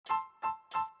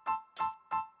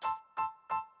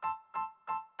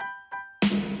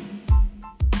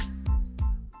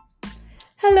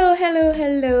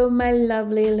Hello, my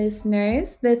lovely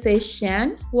listeners. This is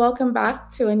Shan. Welcome back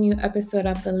to a new episode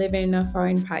of the Living in a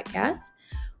Foreign podcast.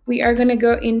 We are going to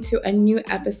go into a new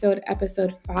episode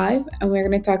 5, and we're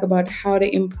going to talk about how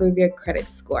to improve your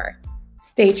credit score.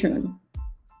 Stay tuned.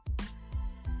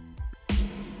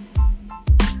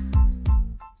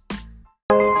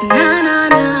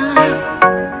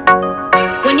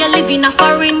 When you live in a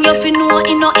foreign, you feel know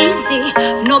it no easy.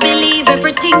 No believe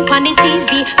everything on the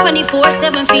TV.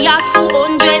 24/7 for your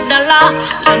 $200.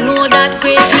 I know that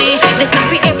crazy. Listen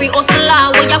for every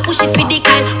hustler when you push it for the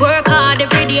kind. Work hard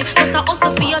every day, just a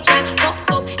hustle for your child. Box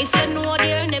up if you know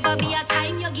there'll never be a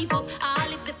time you give up.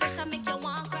 All if the pressure make you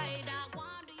want cry, that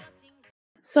one do you think?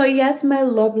 So, yes, my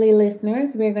lovely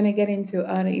listeners, we're going to get into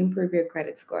how to improve your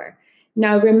credit score.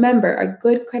 Now, remember, a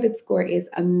good credit score is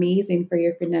amazing for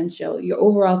your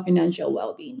overall financial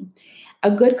well-being. A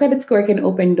good credit score can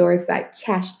open doors that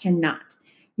cash cannot.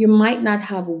 You might not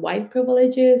have white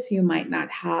privileges, you might not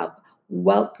have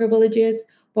wealth privileges,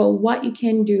 but what you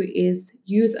can do is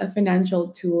use a financial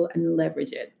tool and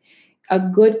leverage it. A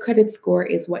good credit score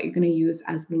is what you're going to use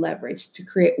as leverage to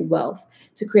create wealth,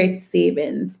 to create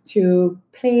savings, to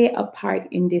play a part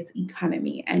in this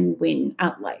economy and win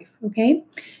at life. Okay.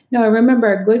 Now,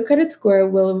 remember, a good credit score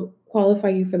will qualify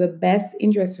you for the best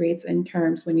interest rates and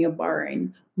terms when you're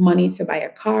borrowing money to buy a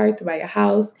car, to buy a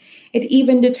house. It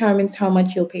even determines how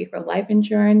much you'll pay for life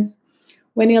insurance.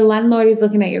 When your landlord is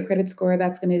looking at your credit score,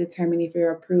 that's going to determine if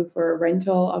you're approved for a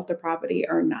rental of the property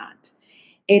or not.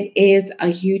 It is a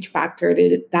huge factor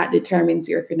that determines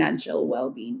your financial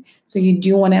well-being. So you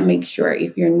do want to make sure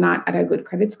if you're not at a good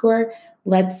credit score,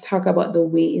 let's talk about the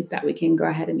ways that we can go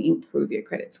ahead and improve your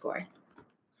credit score.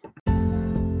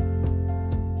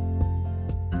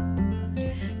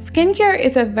 Skincare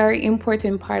is a very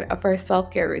important part of our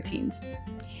self-care routines.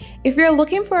 If you're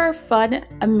looking for fun,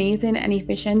 amazing, and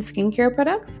efficient skincare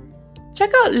products, check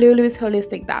out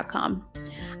lulusholistic.com.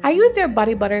 I use their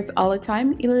body butters all the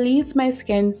time. It leaves my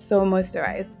skin so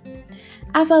moisturized.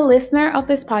 As a listener of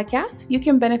this podcast, you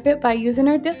can benefit by using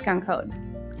our discount code,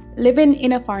 Living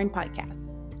in a Foreign Podcast.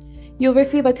 You'll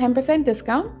receive a 10%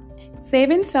 discount.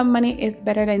 Saving some money is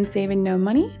better than saving no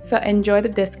money, so enjoy the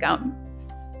discount.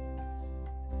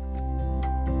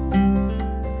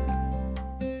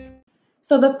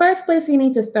 So the first place you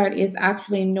need to start is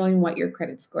actually knowing what your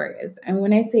credit score is. And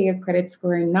when I say your credit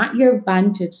score, not your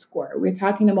Vantage score, we're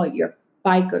talking about your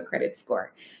FICO credit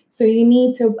score. So you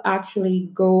need to actually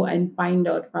go and find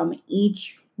out from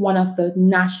each one of the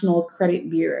national credit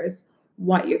bureaus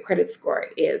what your credit score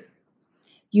is.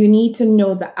 You need to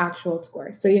know the actual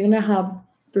score. So you're going to have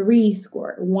 3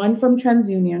 scores, one from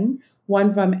TransUnion,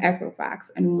 one from Equifax,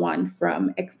 and one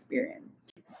from Experian.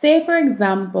 Say, for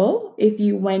example, if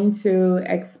you went to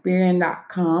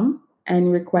Experian.com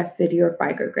and requested your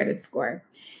FICO credit score.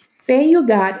 Say you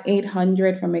got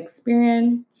 800 from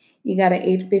Experian, you got an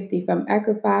 850 from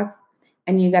Equifax,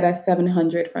 and you got a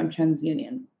 700 from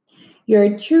TransUnion.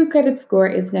 Your true credit score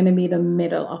is going to be the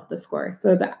middle of the score.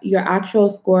 So your actual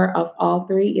score of all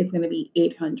 3 is going to be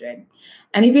 800.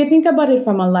 And if you think about it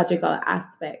from a logical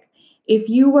aspect, if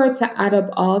you were to add up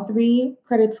all 3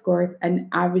 credit scores and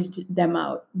average them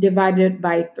out, divided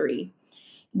by 3,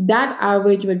 that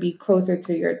average would be closer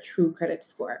to your true credit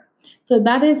score. So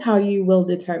that is how you will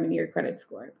determine your credit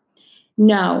score.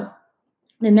 Now,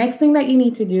 the next thing that you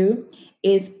need to do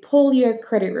is pull your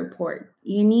credit report.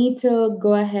 You need to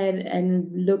go ahead and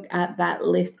look at that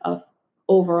list of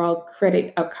overall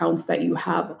credit accounts that you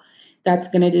have. That's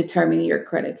going to determine your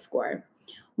credit score.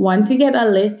 Once you get a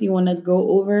list, you want to go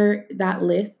over that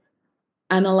list,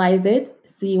 analyze it,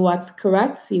 see what's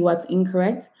correct, see what's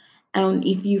incorrect. And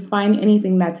if you find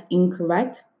anything that's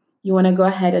incorrect, you want to go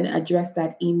ahead and address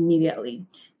that immediately.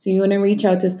 So you want to reach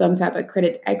out to some type of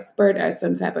credit expert or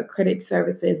some type of credit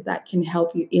services that can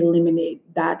help you eliminate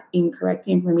that incorrect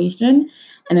information.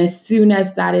 And as soon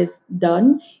as that is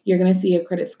done, you're going to see your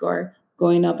credit score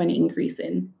going up and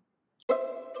increasing.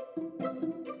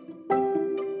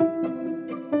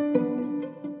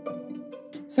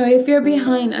 So if you're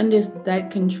behind on this debt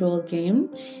control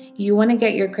game, you want to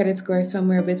get your credit score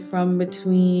somewhere from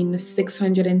between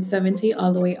 670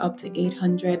 all the way up to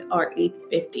 800 or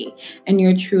 850, and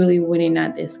you're truly winning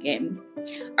at this game.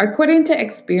 According to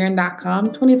Experian.com,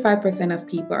 25% of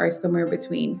people are somewhere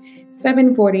between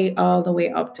 740 all the way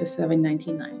up to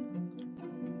 799.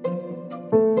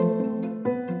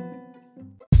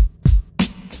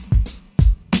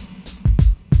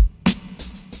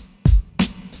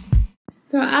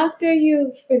 So after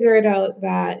you figured out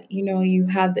that, you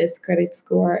have this credit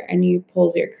score and you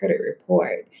pulled your credit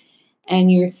report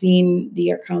and you're seeing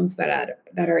the accounts that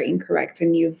are incorrect,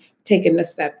 and you've taken the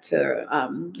step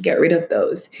to get rid of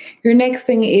those. Your next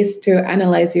thing is to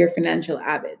analyze your financial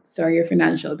habits or your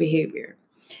financial behavior.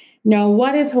 Now,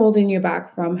 what is holding you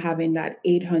back from having that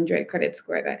 800 credit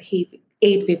score, that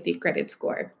 850 credit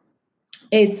score?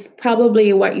 It's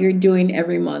probably what you're doing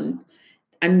every month,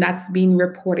 and that's being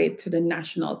reported to the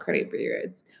national credit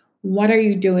bureaus. What are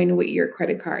you doing with your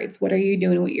credit cards? What are you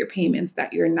doing with your payments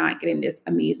that you're not getting this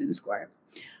amazing score?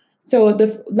 So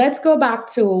let's go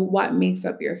back to what makes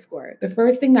up your score. The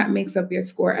first thing that makes up your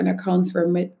score and accounts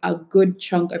for a good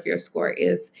chunk of your score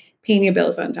is paying your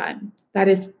bills on time. That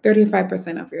is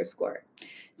 35% of your score.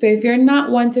 So if you're not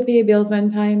one to pay bills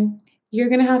on time, you're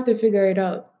going to have to figure it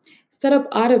out. Set up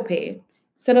autopay.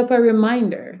 Set up a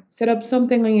reminder. Set up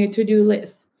something on your to-do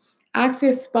list. Ask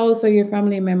your spouse or your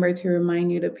family member to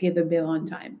remind you to pay the bill on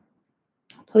time.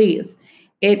 Please.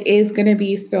 It is going to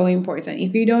be so important.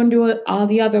 If you don't do all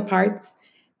the other parts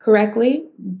correctly,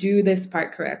 do this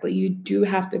part correctly. You do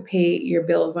have to pay your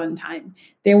bills on time.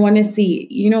 They want to see,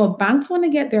 banks want to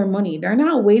get their money. They're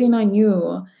not waiting on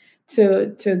you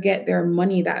to get their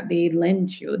money that they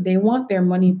lent you. They want their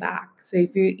money back. So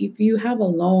if you have a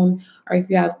loan or if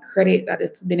you have credit that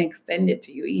has been extended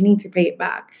to you, you need to pay it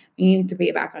back. You need to pay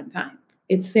it back on time.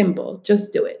 It's simple.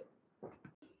 Just do it.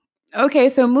 Okay,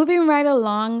 so moving right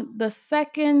along, the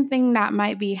second thing that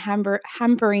might be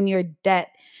hampering your debt,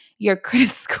 your credit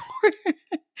score.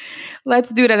 Let's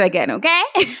do that again, okay?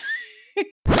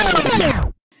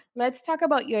 Let's talk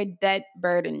about your debt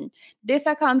burden. This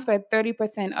accounts for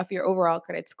 30% of your overall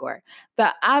credit score.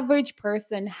 The average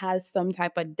person has some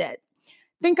type of debt.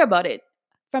 Think about it.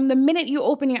 From the minute you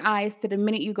open your eyes to the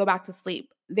minute you go back to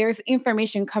sleep, there's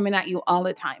information coming at you all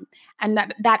the time. And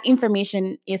that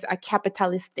information is a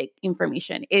capitalistic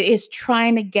information. It is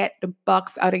trying to get the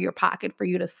bucks out of your pocket for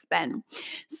you to spend.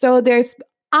 So there's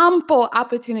ample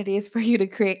opportunities for you to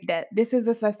create debt. This is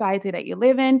the society that you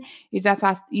live in. You just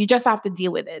have to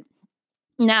deal with it.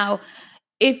 Now,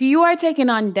 if you are taking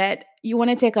on debt, you want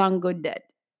to take on good debt.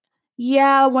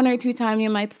 Yeah, one or two times you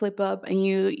might slip up and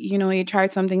you charge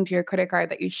something to your credit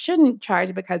card that you shouldn't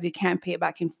charge because you can't pay it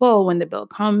back in full when the bill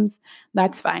comes.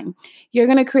 That's fine. You're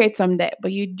going to create some debt,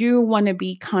 but you do want to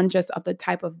be conscious of the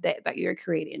type of debt that you're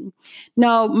creating.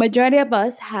 Now, majority of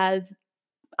us has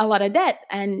a lot of debt,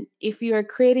 and if you're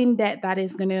creating debt that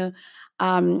is going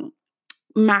to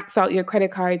max out your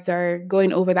credit cards or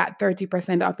going over that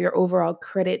 30% of your overall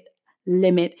credit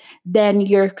limit, then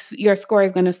your score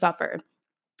is going to suffer.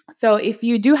 So if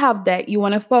you do have debt, you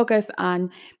want to focus on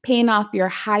paying off your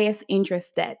highest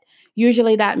interest debt.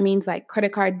 Usually that means like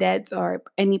credit card debts or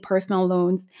any personal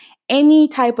loans, any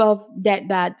type of debt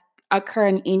that occur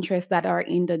in interest that are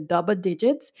in the double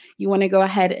digits. You want to go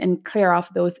ahead and clear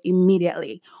off those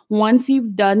immediately. Once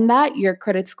you've done that, your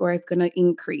credit score is going to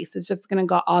increase. It's just going to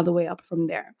go all the way up from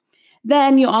there.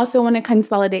 Then you also want to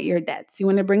consolidate your debts. You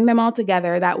want to bring them all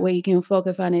together. That way you can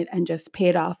focus on it and just pay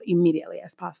it off immediately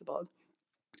as possible.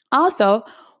 Also,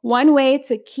 one way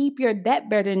to keep your debt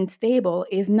burden stable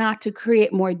is not to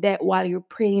create more debt while you're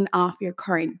paying off your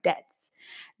current debts.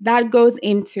 That goes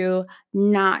into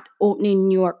not opening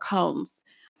new accounts.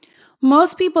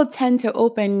 Most people tend to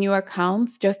open new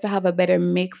accounts just to have a better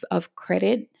mix of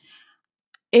credit.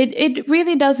 It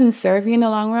really doesn't serve you in the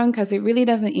long run because it really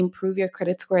doesn't improve your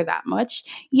credit score that much.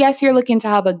 Yes, you're looking to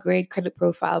have a great credit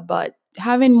profile, but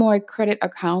having more credit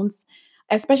accounts,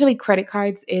 especially credit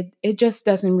cards, it just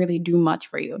doesn't really do much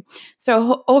for you.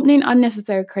 So opening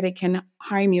unnecessary credit can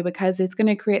harm you because it's going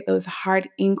to create those hard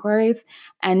inquiries,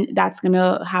 and that's going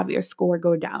to have your score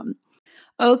go down.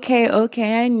 Okay,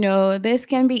 I know this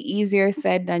can be easier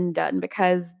said than done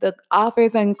because the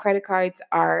offers on credit cards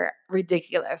are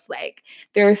ridiculous. Like,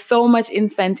 there's so much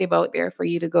incentive out there for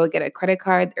you to go get a credit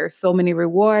card. There's so many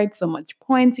rewards, so much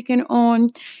points you can own.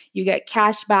 You get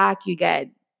cash back, you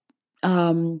get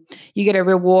a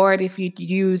reward if you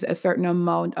use a certain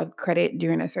amount of credit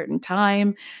during a certain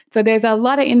time. So there's a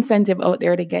lot of incentive out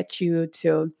there to get you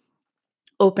to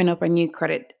open up a new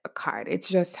credit card. It's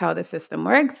just how the system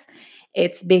works.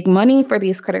 It's big money for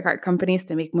these credit card companies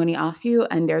to make money off you,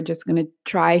 and they're just going to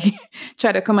try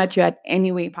to come at you at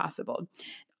any way possible.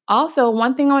 Also,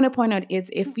 one thing I want to point out is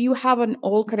if you have an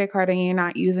old credit card and you're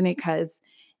not using it because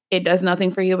it does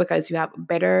nothing for you because you have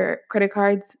better credit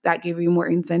cards that give you more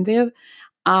incentive,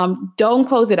 don't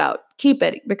close it out. Keep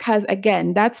it because,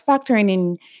 again, that's factoring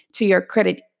in to your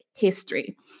credit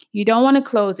history. You don't want to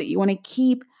close it. You want to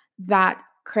keep that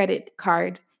credit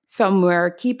card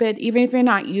somewhere. Keep it, even if you're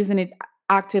not using it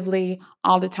actively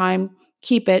all the time,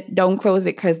 keep it. Don't close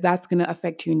it because that's going to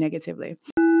affect you negatively.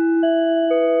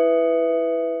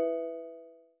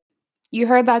 You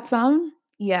heard that sound?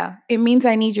 Yeah, it means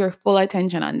I need your full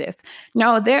attention on this.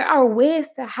 Now, there are ways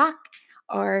to hack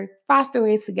or faster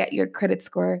ways to get your credit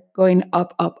score going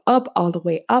up, up, up, all the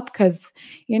way up because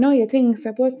your thing's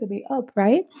supposed to be up,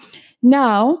 right?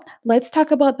 Now, let's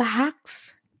talk about the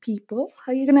hacks, people.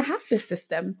 How are you going to hack the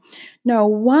system? Now,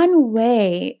 one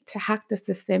way to hack the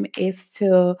system is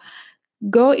to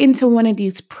go into one of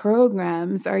these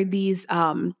programs or these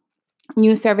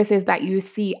new services that you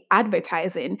see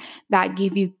advertising that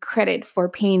give you credit for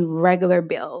paying regular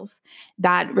bills,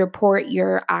 that report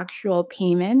your actual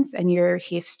payments and your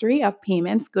history of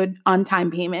payments, good on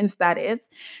time payments, that is,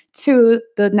 to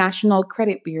the national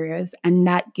credit bureaus. And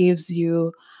that gives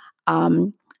you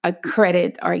um, a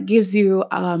credit, or it gives you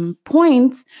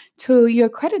points to your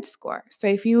credit score. So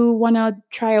if you want to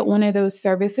try out one of those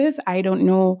services, I don't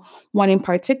know one in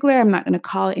particular. I'm not going to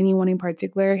call anyone in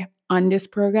particular on this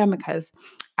program because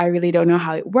I really don't know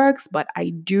how it works, but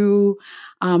I do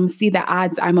see the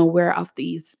ads. I'm aware of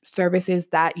these services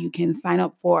that you can sign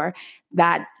up for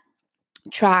that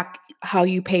track how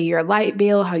you pay your light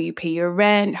bill, how you pay your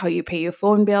rent, how you pay your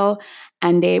phone bill,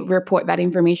 and they report that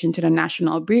information to the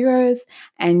national bureaus,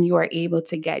 and you are able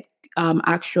to get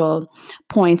actual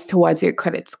points towards your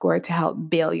credit score to help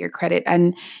build your credit.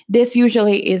 And this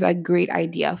usually is a great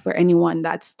idea for anyone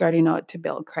that's starting out to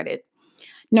build credit.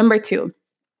 Number two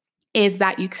is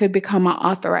that you could become an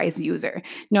authorized user.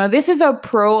 Now, this is a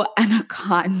pro and a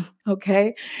con,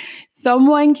 okay?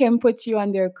 Someone can put you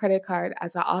on their credit card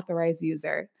as an authorized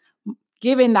user,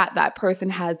 given that that person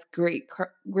has great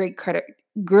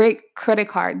credit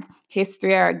card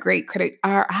history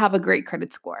or have a great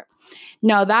credit score.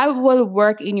 Now that will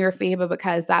work in your favor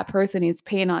because that person is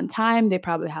paying on time. They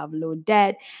probably have low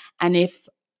debt, and if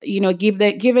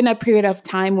given a period of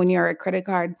time when you're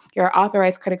you're an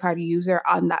authorized credit card user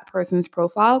on that person's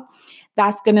profile,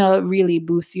 that's gonna really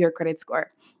boost your credit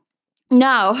score.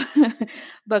 Now,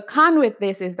 the con with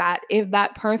this is that if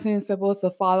that person is supposed to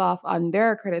fall off on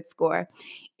their credit score,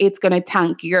 it's going to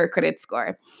tank your credit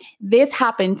score. This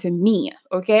happened to me,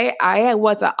 okay? I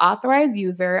was an authorized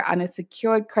user on a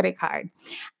secured credit card,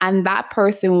 and that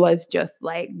person was just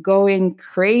like going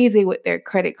crazy with their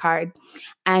credit card.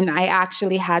 And I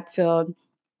actually had to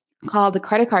call the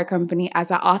credit card company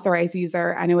as an authorized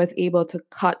user, and I was able to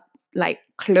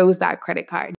close that credit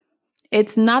card.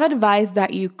 It's not advised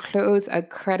that you close a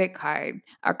credit card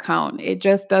account. It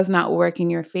just does not work in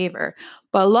your favor.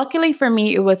 But luckily for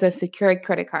me, it was a secured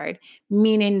credit card,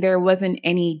 meaning there wasn't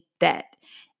any debt.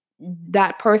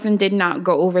 That person did not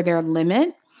go over their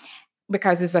limit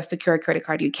because it's a secured credit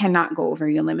card. You cannot go over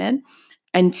your limit.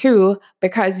 And two,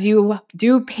 because you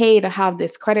do pay to have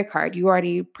this credit card,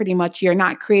 you're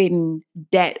not creating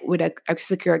debt with a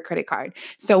secured credit card.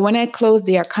 So when I closed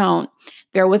the account,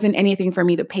 there wasn't anything for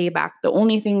me to pay back. The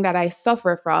only thing that I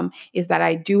suffer from is that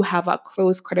I do have a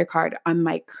closed credit card on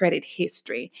my credit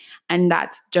history. And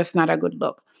that's just not a good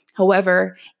look.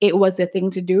 However, it was the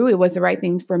thing to do. It was the right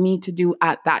thing for me to do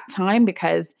at that time,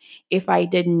 because if I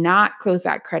did not close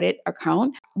that credit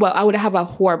account, well, I would have a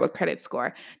horrible credit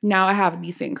score. Now I have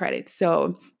decent credit.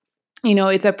 So,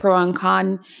 it's a pro and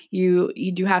con. You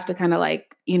do have to kind of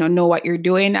know what you're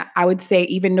doing. I would say,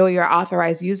 even though you're an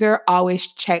authorized user, always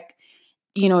check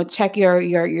your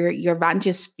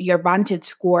Vantage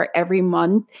score every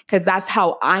month, because that's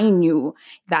how I knew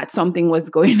that something was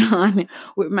going on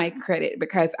with my credit,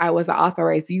 because I was an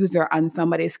authorized user on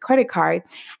somebody's credit card,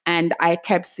 and I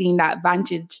kept seeing that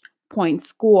Vantage point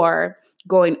score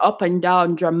going up and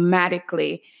down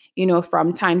dramatically,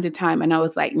 from time to time, and I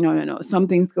was like, no,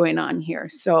 something's going on here.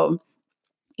 So,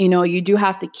 you do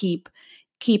have to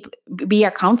be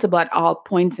accountable at all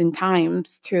points in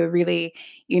times to really,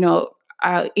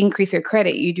 increase your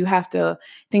credit. You do have to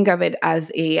think of it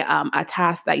as a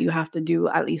task that you have to do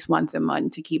at least once a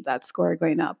month to keep that score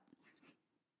going up.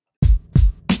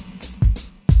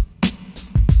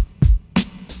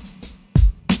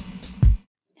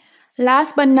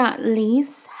 Last but not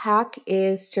least, hack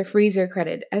is to freeze your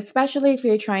credit, especially if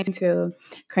you're trying to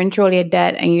control your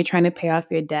debt and you're trying to pay off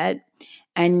your debt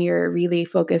and you're really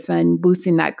focused on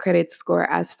boosting that credit score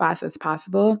as fast as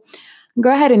possible.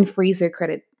 Go ahead and freeze your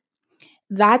credit.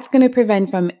 That's going to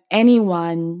prevent from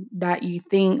anyone that you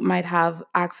think might have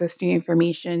access to your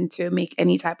information to make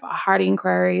any type of hard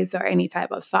inquiries or any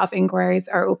type of soft inquiries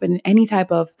or open any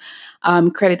type of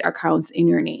credit accounts in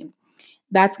your name.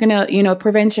 That's going to,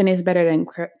 prevention is better than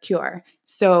cure.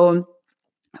 So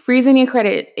freezing your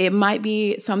credit, it might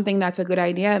be something that's a good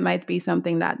idea. It might be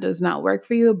something that does not work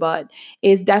for you, but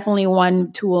it's definitely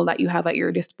one tool that you have at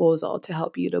your disposal to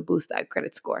help you to boost that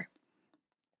credit score.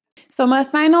 So, my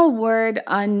final word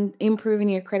on improving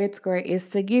your credit score is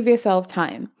to give yourself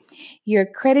time. Your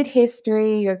credit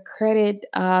history, your credit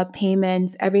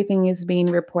payments, everything is being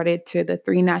reported to the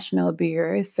three national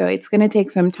bureaus. So, it's going to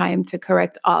take some time to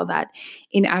correct all that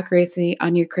inaccuracy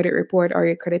on your credit report or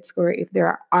your credit score if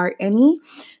there are any.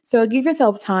 So, give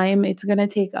yourself time. It's going to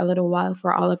take a little while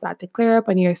for all of that to clear up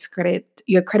and your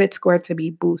credit score to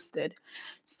be boosted.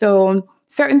 So,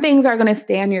 certain things are going to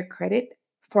stay on your credit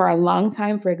for a long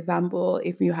time. For example,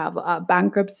 if you have a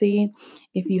bankruptcy,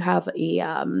 if you have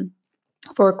a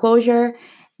foreclosure,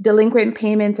 delinquent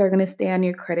payments are going to stay on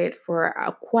your credit for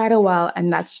quite a while,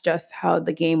 and that's just how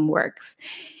the game works.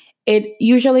 It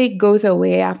usually goes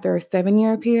away after a 7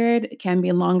 year period. It can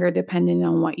be longer depending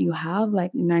on what you have,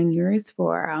 like 9 years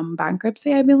for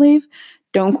bankruptcy, I believe.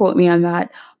 Don't quote me on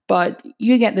that, but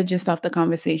you get the gist of the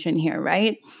conversation here,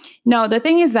 right? Now, the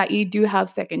thing is that you do have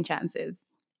second chances.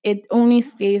 It only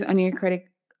stays on your credit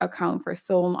account for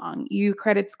so long. Your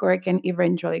credit score can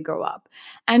eventually go up.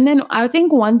 And then I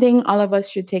think one thing all of us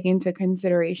should take into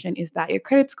consideration is that your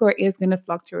credit score is going to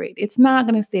fluctuate. It's not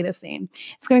going to stay the same.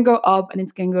 It's going to go up and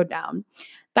it's going to go down.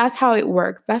 That's how it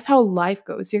works. That's how life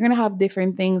goes. You're going to have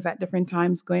different things at different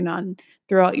times going on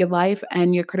throughout your life,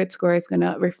 and your credit score is going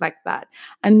to reflect that.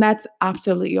 And that's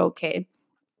absolutely okay.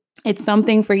 It's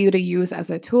something for you to use as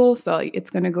a tool. So it's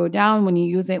going to go down when you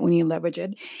use it, when you leverage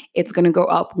it. It's going to go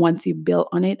up once you build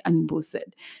on it and boost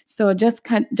it. So just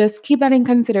keep that in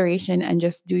consideration and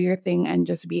just do your thing and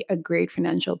just be a great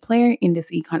financial player in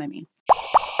this economy.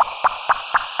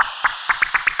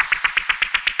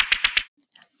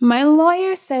 My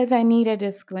lawyer says I need a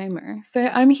disclaimer. So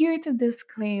I'm here to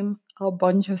disclaim a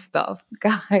bunch of stuff.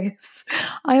 Guys,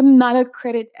 I'm not a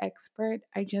credit expert.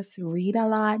 I just read a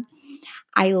lot.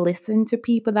 I listen to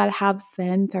people that have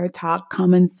sense or talk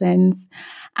common sense.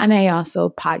 And I also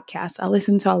podcast. I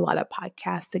listen to a lot of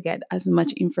podcasts to get as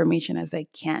much information as I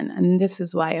can. And this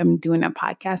is why I'm doing a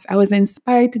podcast. I was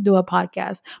inspired to do a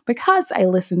podcast because I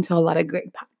listen to a lot of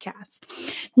great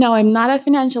podcasts. Now, I'm not a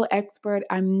financial expert.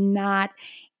 I'm not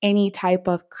any type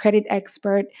of credit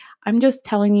expert. I'm just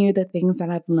telling you the things that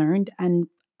I've learned and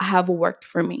have worked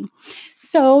for me.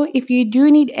 So, if you do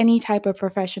need any type of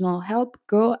professional help,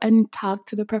 go and talk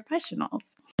to the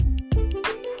professionals.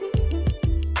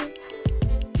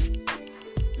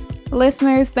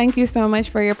 Listeners, thank you so much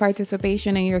for your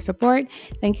participation and your support.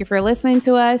 Thank you for listening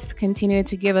to us. Continue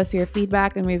to give us your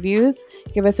feedback and reviews.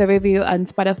 Give us a review on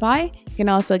Spotify. You can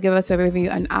also give us a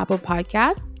review on Apple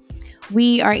Podcasts.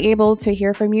 We are able to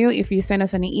hear from you if you send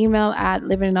us an email at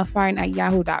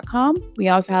livinginoforeign@yahoo.com. We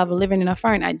also have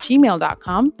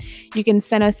livinginoforeign@gmail.com. You can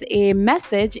send us a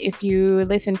message if you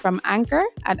listen from Anchor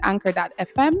at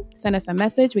anchor.fm. Send us a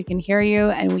message. We can hear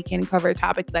you and we can cover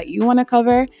topics that you want to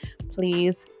cover.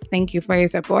 Please, thank you for your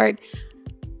support.